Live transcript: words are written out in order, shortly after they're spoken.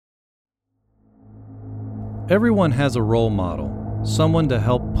Everyone has a role model, someone to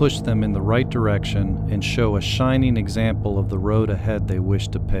help push them in the right direction and show a shining example of the road ahead they wish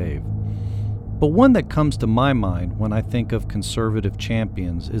to pave. But one that comes to my mind when I think of conservative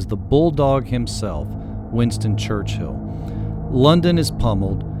champions is the bulldog himself, Winston Churchill. London is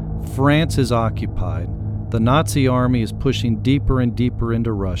pummeled, France is occupied, the Nazi army is pushing deeper and deeper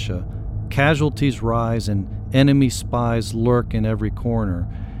into Russia, casualties rise and enemy spies lurk in every corner,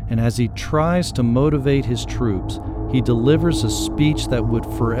 and as he tries to motivate his troops, he delivers a speech that would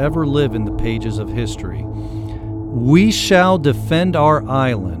forever live in the pages of history. "We shall defend our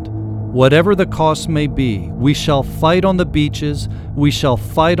island, whatever the cost may be. We shall fight on the beaches, we shall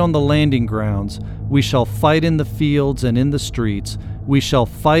fight on the landing grounds, we shall fight in the fields and in the streets, we shall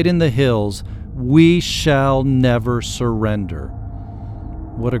fight in the hills, we shall never surrender."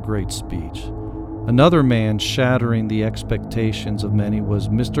 What a great speech. Another man shattering the expectations of many was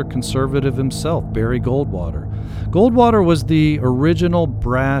Mr. Conservative himself, Barry Goldwater. Goldwater was the original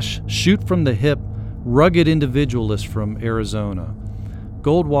brash, shoot-from-the-hip, rugged individualist from Arizona.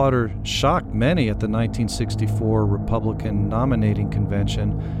 Goldwater shocked many at the 1964 Republican nominating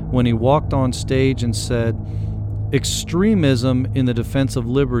convention when he walked on stage and said, "Extremism in the defense of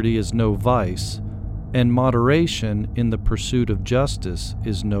liberty is no vice, and moderation in the pursuit of justice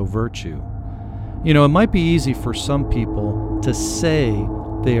is no virtue." You know, it might be easy for some people to say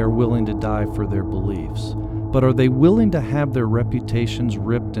they are willing to die for their beliefs, but are they willing to have their reputations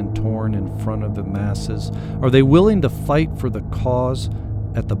ripped and torn in front of the masses? Are they willing to fight for the cause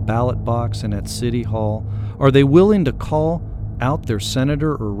at the ballot box and at City Hall? Are they willing to call out their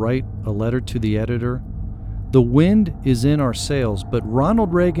senator or write a letter to the editor? The wind is in our sails, but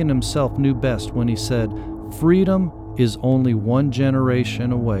Ronald Reagan himself knew best when he said, "Freedom is only one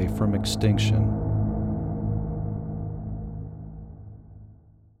generation away from extinction."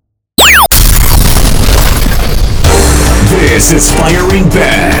 This is Firing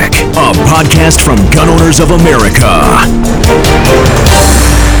Back, a podcast from Gun Owners of America.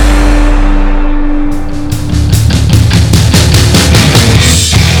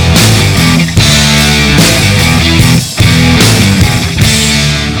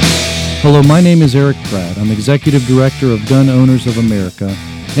 Hello, my name is Eric Pratt. I'm Executive Director of Gun Owners of America,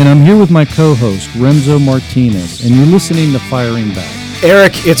 and I'm here with my co-host, Remzo Martinez, and you're listening to Firing Back.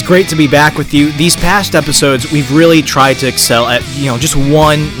 Eric, it's great to be back with you. These past episodes, we've really tried to excel at, just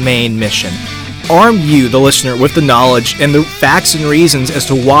one main mission. Arm you, the listener, with the knowledge and the facts and reasons as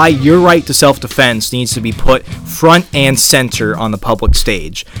to why your right to self-defense needs to be put front and center on the public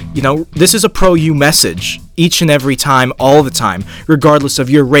stage. This is a pro-you message each and every time, all the time, regardless of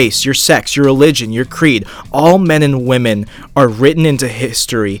your race, your sex, your religion, your creed. All men and women are written into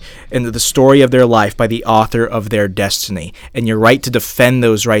history, into the story of their life by the author of their destiny. And your right to defend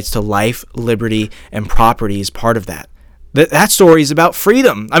those rights to life, liberty, and property is part of that. That story is about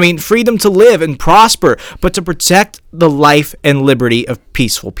freedom. Freedom to live and prosper, but to protect the life and liberty of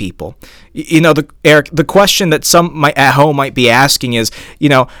peaceful people. Eric, the question that some at home might be asking is,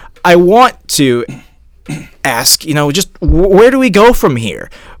 I want to ask, just where do we go from here?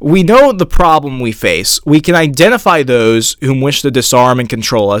 We know the problem we face. We can identify those whom wish to disarm and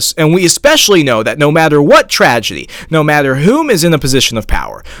control us, and we especially know that no matter what tragedy, no matter whom is in a position of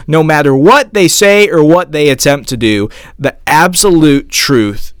power, no matter what they say or what they attempt to do, the absolute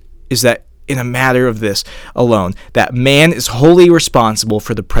truth is that in a matter of this alone, that man is wholly responsible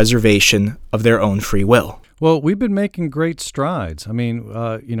for the preservation of their own free will. Well, we've been making great strides.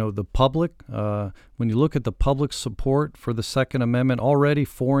 The public, when you look at the public support for the Second Amendment, already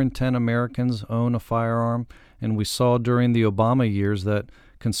 4 in 10 Americans own a firearm. And we saw during the Obama years that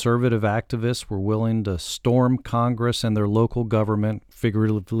conservative activists were willing to storm Congress and their local government,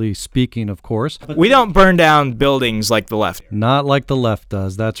 figuratively speaking, of course. We don't burn down buildings like the left. Not like the left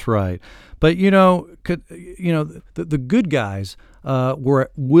does, that's right. But, the good guys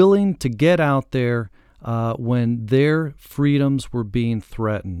were willing to get out there when their freedoms were being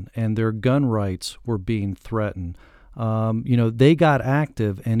threatened and their gun rights were being threatened. They got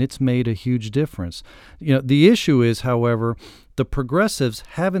active, and it's made a huge difference. The issue is, however, the progressives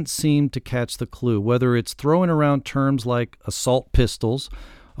haven't seemed to catch the clue, whether it's throwing around terms like assault pistols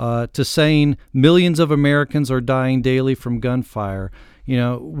to saying millions of Americans are dying daily from gunfire.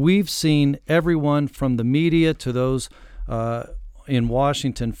 We've seen everyone from the media to those in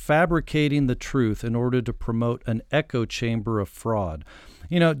Washington fabricating the truth in order to promote an echo chamber of fraud.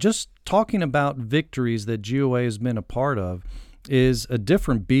 Just talking about victories that GOA has been a part of is a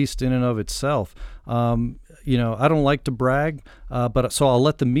different beast in and of itself. I don't like to brag, so I'll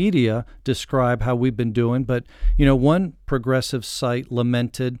let the media describe how we've been doing. But, one progressive site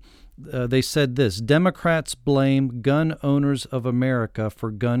lamented they said this: Democrats blame Gun Owners of America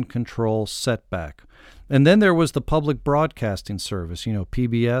for gun control setback. And then there was the Public Broadcasting Service,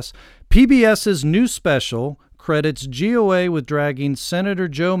 PBS. PBS's new special credits GOA with dragging Senator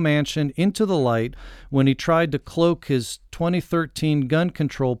Joe Manchin into the light when he tried to cloak his 2013 gun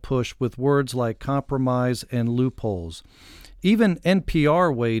control push with words like compromise and loopholes. Even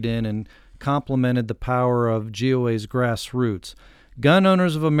NPR weighed in and complimented the power of GOA's grassroots. Gun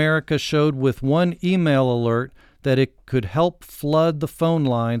Owners of America showed with one email alert that it could help flood the phone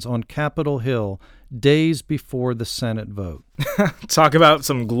lines on Capitol Hill days before the Senate vote. Talk about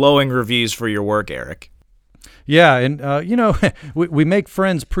some glowing reviews for your work, Eric. Yeah, and, we make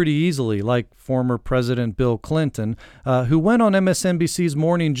friends pretty easily, like former President Bill Clinton, who went on MSNBC's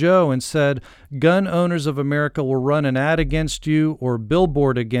Morning Joe and said, Gun Owners of America will run an ad against you or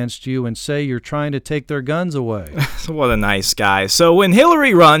billboard against you and say you're trying to take their guns away. What a nice guy. So when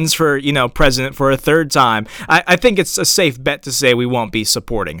Hillary runs for, president for a third time, I think it's a safe bet to say we won't be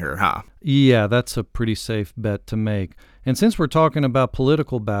supporting her, huh? Yeah, that's a pretty safe bet to make. And since we're talking about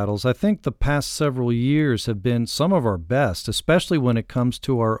political battles, I think the past several years have been some of our best, especially when it comes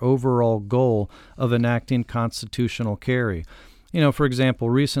to our overall goal of enacting constitutional carry. For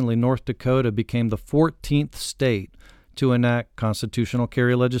example, recently North Dakota became the 14th state to enact constitutional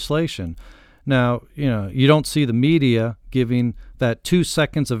carry legislation. Now, you don't see the media giving that 2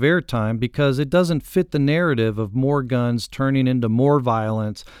 seconds of airtime because it doesn't fit the narrative of more guns turning into more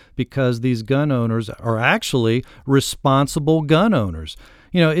violence because these gun owners are actually responsible gun owners.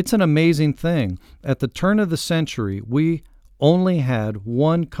 It's an amazing thing. At the turn of the century, we only had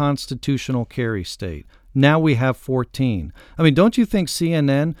one constitutional carry state. Now we have 14. I mean, don't you think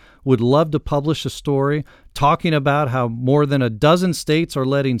CNN would love to publish a story talking about how more than a dozen states are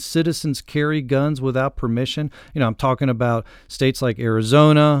letting citizens carry guns without permission? I'm talking about states like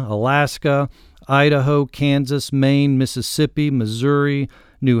Arizona, Alaska, Idaho, Kansas, Maine, Mississippi, Missouri,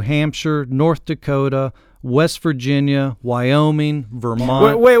 New Hampshire, North Dakota, West Virginia, Wyoming,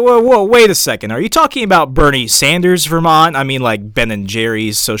 Vermont. Wait a second. Are you talking about Bernie Sanders, Vermont? I mean, like Ben &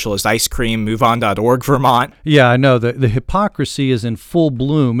 Jerry's Socialist Ice Cream, MoveOn.org, Vermont? Yeah, I know. The hypocrisy is in full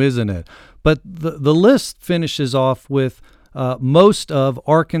bloom, isn't it? But the list finishes off with most of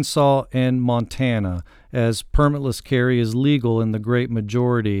Arkansas and Montana, as permitless carry is legal in the great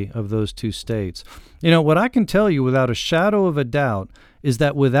majority of those two states. What I can tell you without a shadow of a doubt is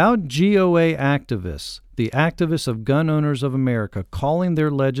that without GOA activists, the activists of Gun Owners of America calling their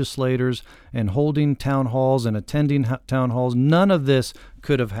legislators and holding town halls and attending town halls, none of this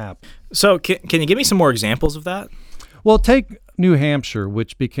could have happened. So can you give me some more examples of that? Well, take New Hampshire,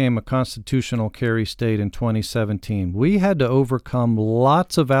 which became a constitutional carry state in 2017. We had to overcome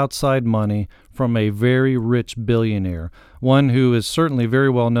lots of outside money from a very rich billionaire, one who is certainly very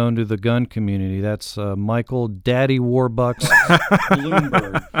well known to the gun community. That's Michael Daddy Warbucks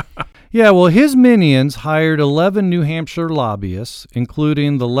Bloomberg. Yeah, well, his minions hired 11 New Hampshire lobbyists,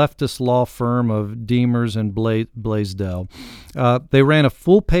 including the leftist law firm of Demers and Blaisdell. They ran a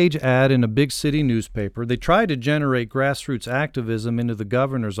full-page ad in a big city newspaper. They tried to generate grassroots activism into the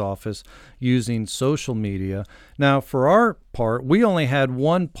governor's office using social media. Now, for our part, we only had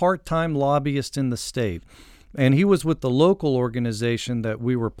one part-time lobbyist in the state, and he was with the local organization that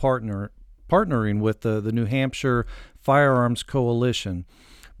we were partnering with, the New Hampshire Firearms Coalition.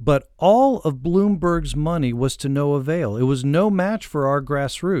 But all of Bloomberg's money was to no avail. It was no match for our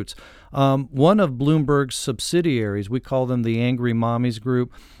grassroots. One of Bloomberg's subsidiaries, we call them the Angry Mommies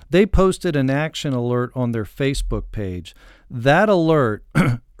Group, they posted an action alert on their Facebook page. That alert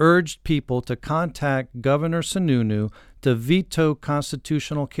urged people to contact Governor Sununu to veto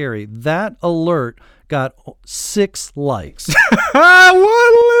constitutional carry. That alert got 6 likes.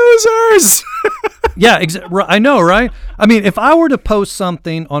 What losers! Yeah, I know, right? I mean, if I were to post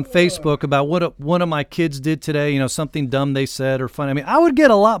something on Facebook about what one of my kids did today, something dumb they said or funny, I mean, I would get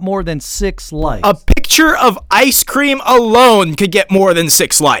a lot more than 6 likes. A picture of ice cream alone could get more than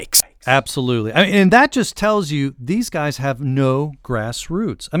 6 likes. Absolutely. I mean, and that just tells you these guys have no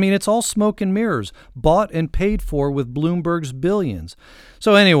grassroots. I mean, it's all smoke and mirrors, bought and paid for with Bloomberg's billions.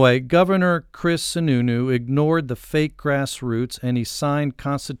 So anyway, Governor Chris Sununu ignored the fake grassroots and he signed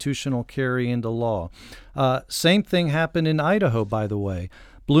constitutional carry into law. Same thing happened in Idaho, by the way.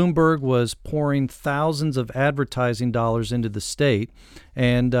 Bloomberg was pouring thousands of advertising dollars into the state,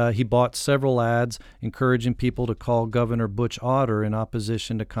 and he bought several ads encouraging people to call Governor Butch Otter in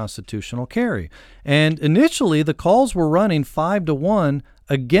opposition to constitutional carry. And initially, the calls were running 5-1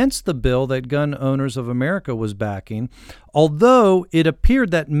 against the bill that Gun Owners of America was backing, although it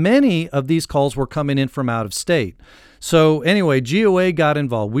appeared that many of these calls were coming in from out of state. So anyway, GOA got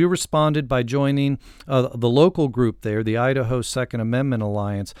involved. We responded by joining the local group there, the Idaho Second Amendment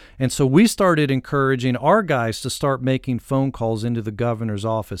Alliance. And so we started encouraging our guys to start making phone calls into the governor's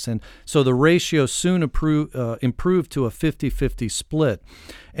office. And so the ratio soon improved to a 50-50 split.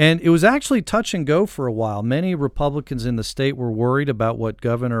 And it was actually touch and go for a while. Many Republicans in the state were worried about what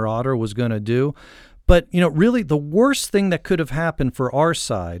Governor Otter was going to do. But, really the worst thing that could have happened for our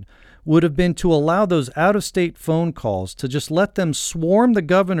side would have been to allow those out-of-state phone calls to just let them swarm the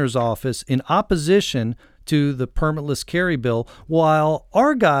governor's office in opposition to the permitless carry bill while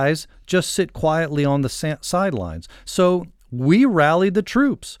our guys just sit quietly on the sidelines. So we rallied the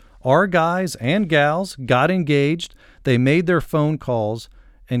troops. Our guys and gals got engaged. They made their phone calls,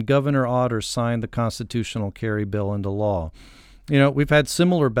 and Governor Otter signed the constitutional carry bill into law. We've had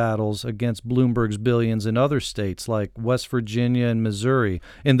similar battles against Bloomberg's billions in other states like West Virginia and Missouri.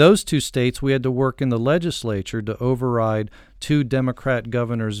 In those two states, we had to work in the legislature to override 2 Democrat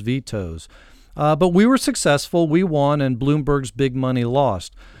governors' vetoes. But we were successful. We won, and Bloomberg's big money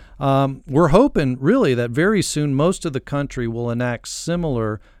lost. We're hoping, really, that very soon most of the country will enact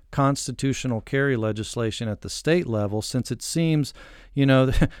similar constitutional carry legislation at the state level, since it seems,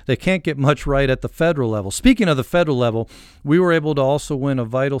 they can't get much right at the federal level. Speaking of the federal level, we were able to also win a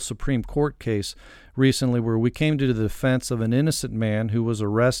vital Supreme Court case recently where we came to the defense of an innocent man who was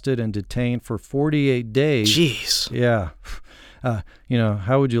arrested and detained for 48 days. Jeez. Yeah.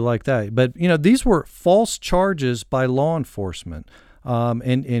 How would you like that? But, these were false charges by law enforcement.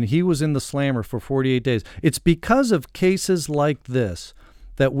 And he was in the slammer for 48 days. It's because of cases like this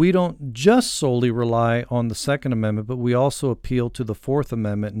that we don't just solely rely on the Second Amendment, but we also appeal to the Fourth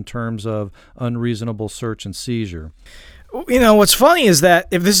Amendment in terms of unreasonable search and seizure. What's funny is that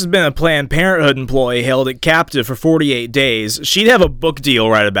if this has been a Planned Parenthood employee held captive for 48 days, she'd have a book deal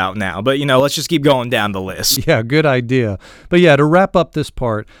right about now. But, let's just keep going down the list. Yeah, good idea. But yeah, to wrap up this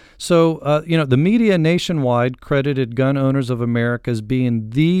part, so, the media nationwide credited Gun Owners of America as being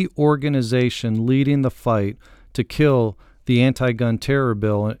the organization leading the fight to kill the anti-gun terror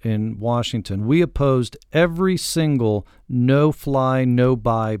bill in Washington. We opposed every single no-fly,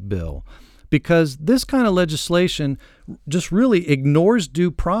 no-buy bill because this kind of legislation just really ignores due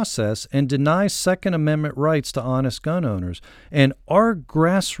process and denies Second Amendment rights to honest gun owners. And our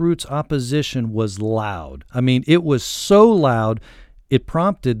grassroots opposition was loud. I mean, it was so loud, it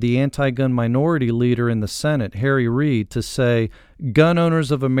prompted the anti-gun minority leader in the Senate, Harry Reid, to say, Gun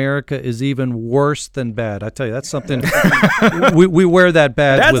Owners of America is even worse than bad. I tell you, that's something, we wear that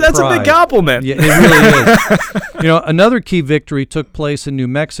badge with pride. That's a big compliment. Yeah, it really is. Another key victory took place in New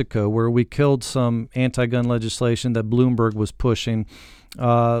Mexico, where we killed some anti-gun legislation that Bloomberg was pushing.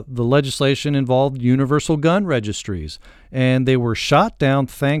 The legislation involved universal gun registries, and they were shot down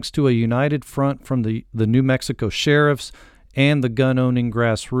thanks to a united front from the New Mexico sheriffs and the gun-owning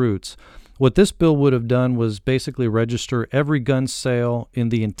grassroots. What this bill would have done was basically register every gun sale in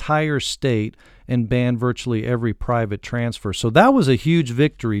the entire state and ban virtually every private transfer. So that was a huge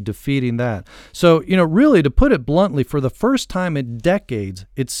victory, defeating that. So, really, to put it bluntly, for the first time in decades,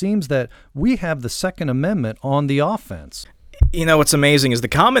 it seems that we have the Second Amendment on the offense. What's amazing is the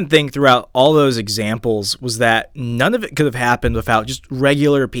common thing throughout all those examples was that none of it could have happened without just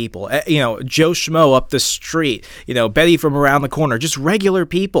regular people. Joe Schmo up the street, Betty from around the corner, just regular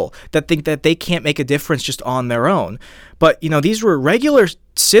people that think that they can't make a difference just on their own. But, these were regular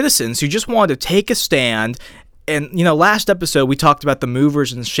citizens who just wanted to take a stand. And, last episode, we talked about the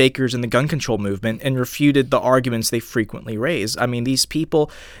movers and shakers in the gun control movement and refuted the arguments they frequently raise. I mean, these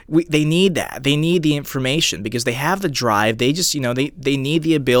people, they need that. They need the information because they have the drive. They just, they need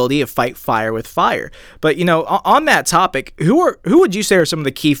the ability to fight fire with fire. But, on that topic, who would you say are some of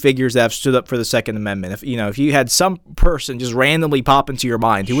the key figures that have stood up for the Second Amendment? If you had some person just randomly pop into your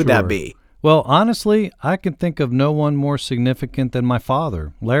mind, who would that be? Well, honestly, I can think of no one more significant than my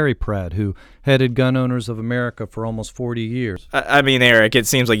father, Larry Pratt, who headed Gun Owners of America for almost 40 years. I mean, Eric, it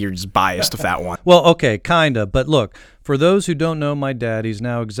seems like you're just biased with that one. Well, okay, kind of. But look, for those who don't know my dad, he's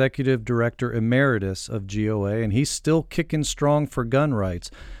now Executive Director Emeritus of GOA, and he's still kicking strong for gun rights.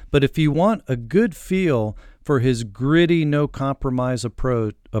 But if you want a good feel for his gritty, no-compromise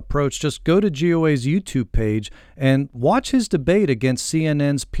approach, just go to GOA's YouTube page and watch his debate against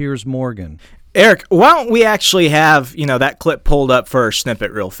CNN's Piers Morgan. Eric, why don't we actually have, that clip pulled up for our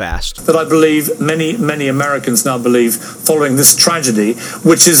snippet real fast? That I believe many Americans now believe following this tragedy,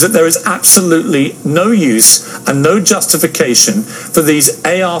 which is that there is absolutely no use and no justification for these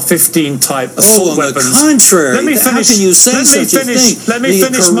AR-15 type assault weapons. On the contrary, let me finish. How can you say such a thing? Let me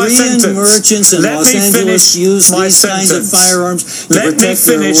finish my sentence. The Korean merchants in Los Angeles use these kinds of firearms to protect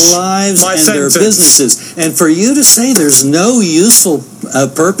their lives and their businesses. And for you to say there's no useful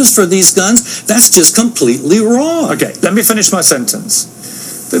purpose for these guns, that's just completely wrong. Okay, let me finish my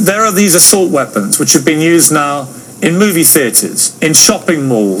sentence. There are these assault weapons which have been used now in movie theaters, in shopping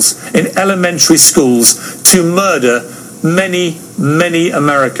malls, in elementary schools to murder many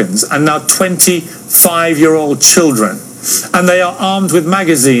Americans, and now 25-year-old children. And they are armed with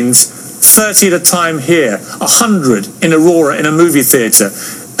magazines, 30 at a time here, 100 in Aurora in a movie theater.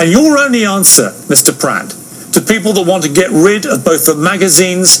 And your only answer, Mr. Pratt, to people that want to get rid of both the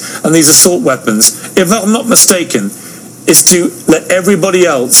magazines and these assault weapons, if I'm not mistaken, is to let everybody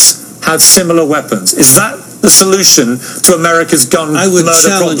else have similar weapons. Is that the solution to America's gun murder problem? I would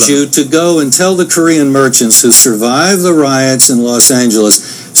challenge you to go and tell the Korean merchants who survived the riots in Los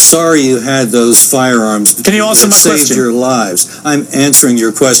Angeles, sorry you had those firearms. Can you answer my question? Saved your lives. I'm answering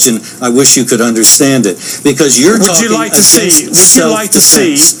your question. I wish you could understand it, because you're talking against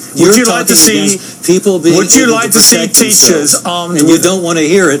self-defense. Would you like to see people being able to protect teachers armed? And you don't want to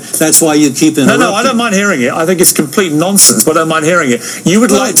hear it. That's why you keep interrupting. No, I don't mind hearing it. I think it's complete nonsense, but I don't mind hearing it. You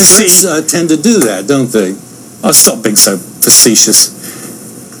would like to see... tend to do that, don't they? Oh, stop being so facetious.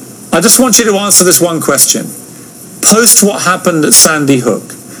 I just want you to answer this one question. Post what happened at Sandy Hook,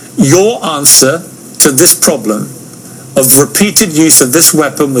 your answer to this problem of repeated use of this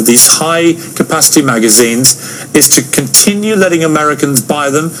weapon with these high-capacity magazines is to continue letting Americans buy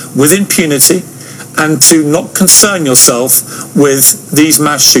them with impunity and to not concern yourself with these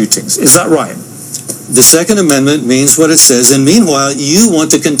mass shootings. Is that right? The Second Amendment means what it says, and meanwhile, you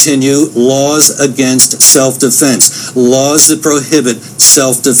want to continue laws against self-defense, laws that prohibit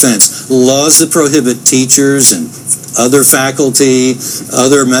self-defense, laws that prohibit teachers and other faculty,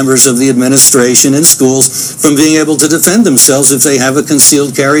 other members of the administration in schools from being able to defend themselves if they have a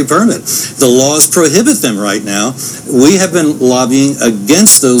concealed carry permit. The laws prohibit them right now. We have been lobbying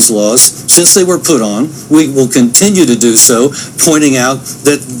against those laws since they were put on. We will continue to do so, pointing out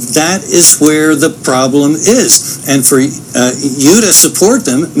that that is where the problem is. And for you to support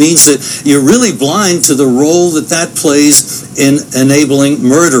them means that you're really blind to the role that plays in enabling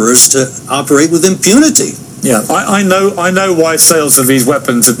murderers to operate with impunity. Yeah, I know why sales of these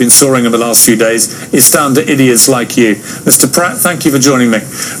weapons have been soaring in the last few days. It's down to idiots like you. Mr. Pratt, thank you for joining me.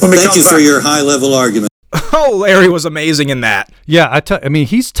 Thank you for your high-level argument. Oh, Larry was amazing in that. Yeah, I mean,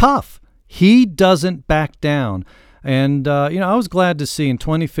 he's tough. He doesn't back down. And, I was glad to see in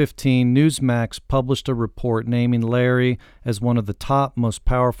 2015, Newsmax published a report naming Larry as one of the top, most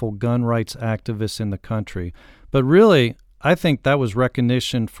powerful gun rights activists in the country. But really, I think that was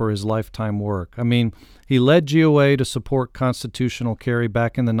recognition for his lifetime work. I mean, he led GOA to support constitutional carry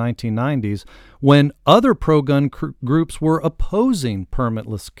back in the 1990s when other pro-gun groups were opposing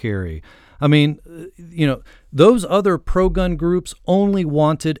permitless carry. I mean, those other pro-gun groups only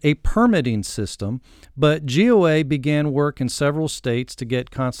wanted a permitting system, but GOA began work in several states to get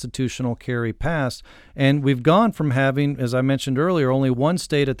constitutional carry passed, and we've gone from having, as I mentioned earlier, only one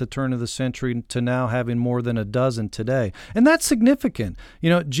state at the turn of the century to now having more than a dozen today. And that's significant.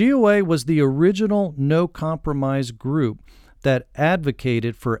 GOA was the original no-compromise group that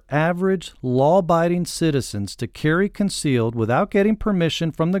advocated for average, law-abiding citizens to carry concealed without getting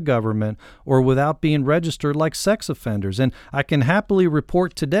permission from the government or without being registered like sex offenders. And I can happily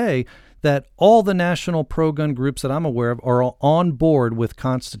report today that all the national pro-gun groups that I'm aware of are on board with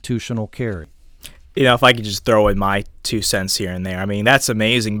constitutional carry. If I could just throw in my 2 cents here and there. I mean, that's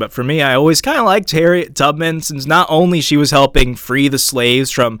amazing. But for me, I always kind of liked Harriet Tubman, since not only she was helping free the slaves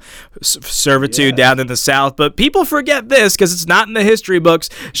from servitude down in the South, but people forget this because it's not in the history books.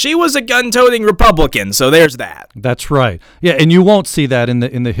 She was a gun-toting Republican, so there's that. That's right. Yeah, and you won't see that in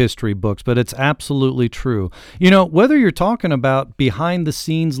the history books, but it's absolutely true. Whether you're talking about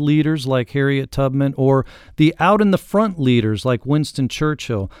behind-the-scenes leaders like Harriet Tubman or the out-in-the-front leaders like Winston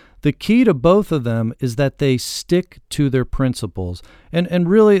Churchill, the key to both of them is that they stick to their principles. And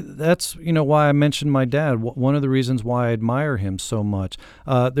really, that's, why I mentioned my dad. One of the reasons why I admire him so much.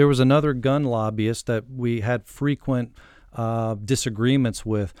 There was another gun lobbyist that we had frequent disagreements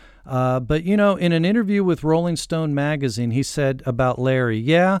with. But, in an interview with Rolling Stone magazine, he said about Larry,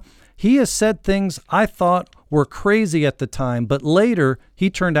 he has said things I thought were crazy at the time, but later he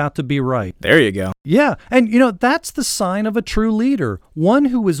turned out to be right. There you go. Yeah, and that's the sign of a true leader, one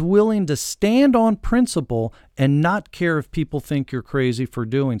who is willing to stand on principle and not care if people think you're crazy for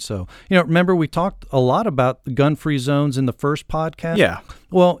doing so. Remember we talked a lot about gun-free zones in the first podcast? Yeah.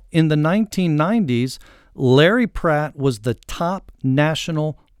 Well, in the 1990s, Larry Pratt was the top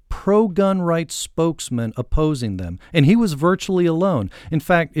national pro-gun rights spokesman opposing them, and he was virtually alone. In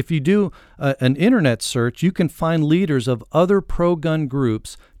fact, if you do an internet search, you can find leaders of other pro-gun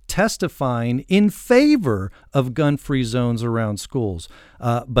groups testifying in favor of gun-free zones around schools,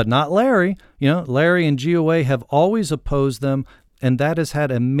 but not Larry. Larry and GOA have always opposed them, and that has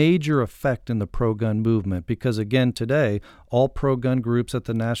had a major effect in the pro-gun movement because, again, today, all pro-gun groups at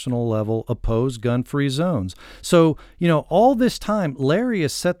the national level oppose gun-free zones. So, all this time, Larry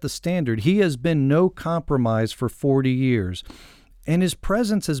has set the standard. He has been no compromise for 40 years. And his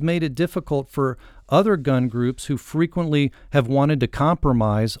presence has made it difficult for other gun groups who frequently have wanted to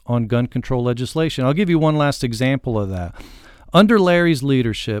compromise on gun control legislation. I'll give you one last example of that. Under Larry's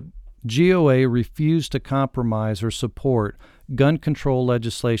leadership, GOA refused to compromise or support gun control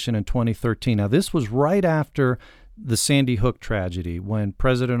legislation in 2013. Now, this was right after the Sandy Hook tragedy, when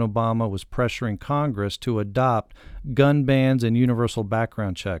President Obama was pressuring Congress to adopt gun bans and universal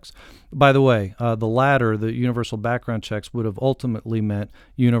background checks. By the way, the latter, the universal background checks, would have ultimately meant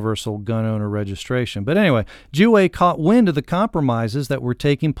universal gun owner registration. But anyway, GOA caught wind of the compromises that were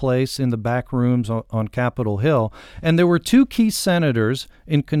taking place in the back rooms on Capitol Hill, and there were two key senators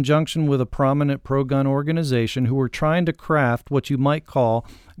in conjunction with a prominent pro-gun organization who were trying to craft what you might call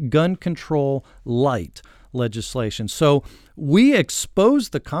gun control light legislation. So we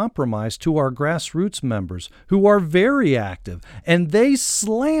exposed the compromise to our grassroots members who are very active, and they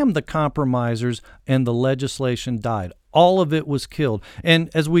slammed the compromisers and the legislation died. All of it was killed. And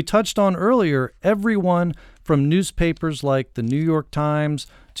as we touched on earlier, everyone from newspapers like the New York Times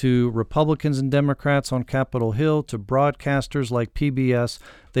to Republicans and Democrats on Capitol Hill to broadcasters like PBS,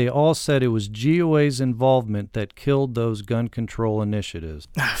 they all said it was GOA's involvement that killed those gun control initiatives.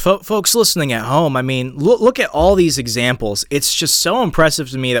 Folks listening at home, look at all these examples. It's just so impressive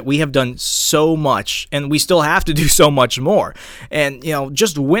to me that we have done so much, and we still have to do so much more. And,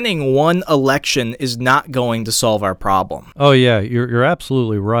 just winning one election is not going to solve our problem. Oh, yeah, you're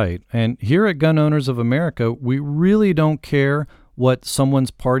absolutely right. And here at Gun Owners of America, we really don't care what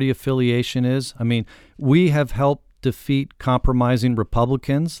someone's party affiliation is. We have helped defeat compromising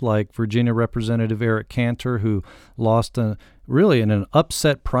Republicans like Virginia Representative Eric Cantor, who lost really in an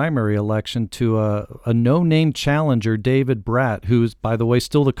upset primary election to a no-name challenger, David Brat, who's, by the way,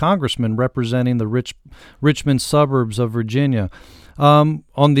 still the congressman representing the Richmond suburbs of Virginia.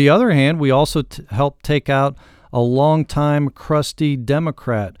 On the other hand, we also helped take out a longtime crusty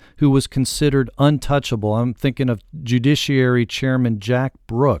Democrat who was considered untouchable. I'm thinking of Judiciary Chairman Jack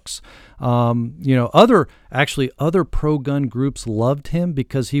Brooks. Other pro-gun groups loved him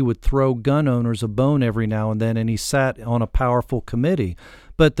because he would throw gun owners a bone every now and then, and he sat on a powerful committee.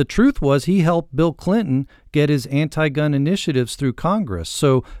 But the truth was he helped Bill Clinton get his anti-gun initiatives through Congress.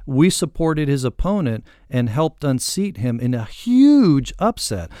 So we supported his opponent and helped unseat him in a huge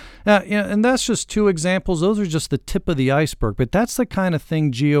upset. Now, and that's just two examples. Those are just the tip of the iceberg. But that's the kind of thing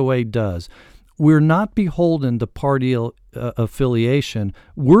GOA does. We're not beholden to party affiliation.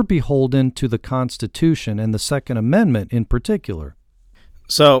 We're beholden to the Constitution and the Second Amendment in particular.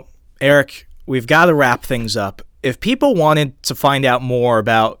 So, Eric, we've got to wrap things up. If people wanted to find out more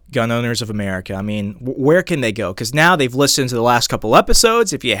about Gun Owners of America, where can they go? Because now they've listened to the last couple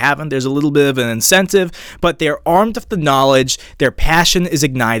episodes. If you haven't, there's a little bit of an incentive, but they're armed with the knowledge, their passion is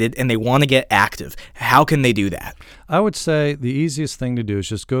ignited, and they want to get active. How can they do that? I would say the easiest thing to do is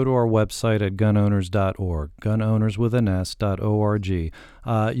just go to our website at gunowners.org, gunowners.org.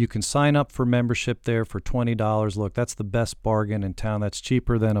 You can sign up for membership there for $20. Look, that's the best bargain in town. That's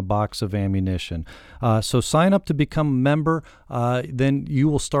cheaper than a box of ammunition. So sign up to become a member. Then you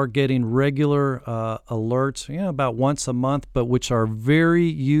will start getting regular alerts, about once a month, but which are very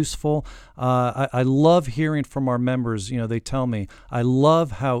useful. I love hearing from our members. They tell me, I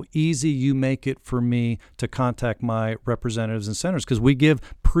love how easy you make it for me to contact my representatives and senators, because we give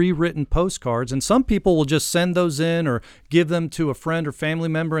pre-written postcards, and some people will just send those in or give them to a friend or family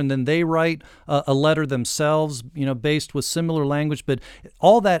member, and then they write a letter themselves, based with similar language. But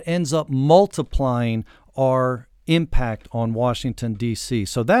all that ends up multiplying our impact on Washington, D.C.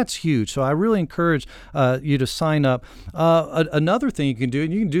 So that's huge. So I really encourage you to sign up. Another thing you can do,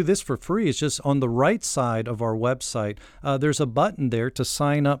 and you can do this for free, is just on the right side of our website, there's a button there to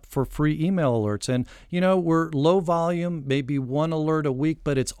sign up for free email alerts. And, we're low volume, maybe one alert a week,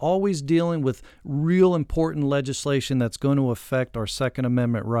 but it's always dealing with real important legislation that's going to affect our Second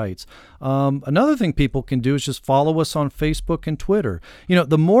Amendment rights. Another thing people can do is just follow us on Facebook and Twitter.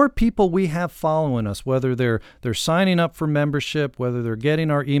 The more people we have following us, whether they're signing up for membership, whether they're getting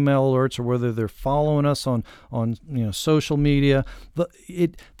our email alerts, or whether they're following us on social media,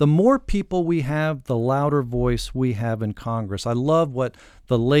 the more people we have, the louder voice we have in Congress. I love what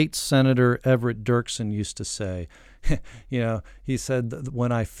the late Senator Everett Dirksen used to say. He said,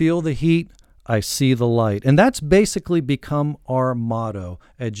 "When I feel the heat, I see the light." And that's basically become our motto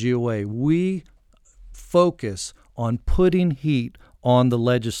at GOA. We focus on putting heat on the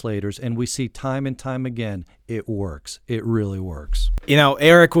legislators, and we see time and time again, it works. It really works.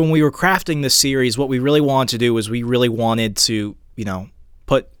 Eric, when we were crafting this series, what we really wanted to do was we really wanted to,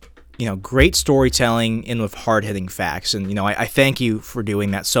 put, great storytelling in with hard-hitting facts. And, I thank you for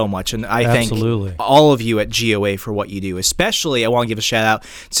doing that so much. And I thank all of you at GOA for what you do. Especially, I want to give a shout-out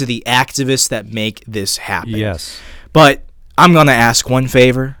to the activists that make this happen. Yes. But I'm going to ask one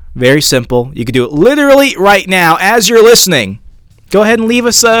favor. Very simple. You can do it literally right now as you're listening. Go ahead and leave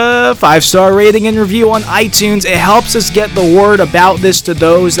us a 5-star rating and review on iTunes. It helps us get the word about this to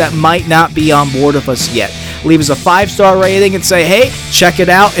those that might not be on board with us yet. Leave us a 5-star rating and say, hey, check it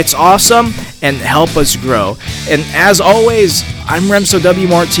out. It's awesome, and help us grow. And as always, I'm Remso W.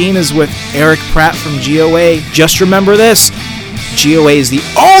 Martinez with Eric Pratt from GOA. Just remember this, GOA is the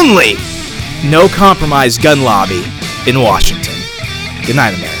only no-compromise gun lobby in Washington. Good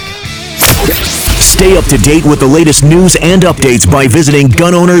night, America. Stay up to date with the latest news and updates by visiting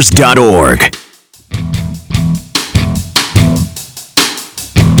gunowners.org.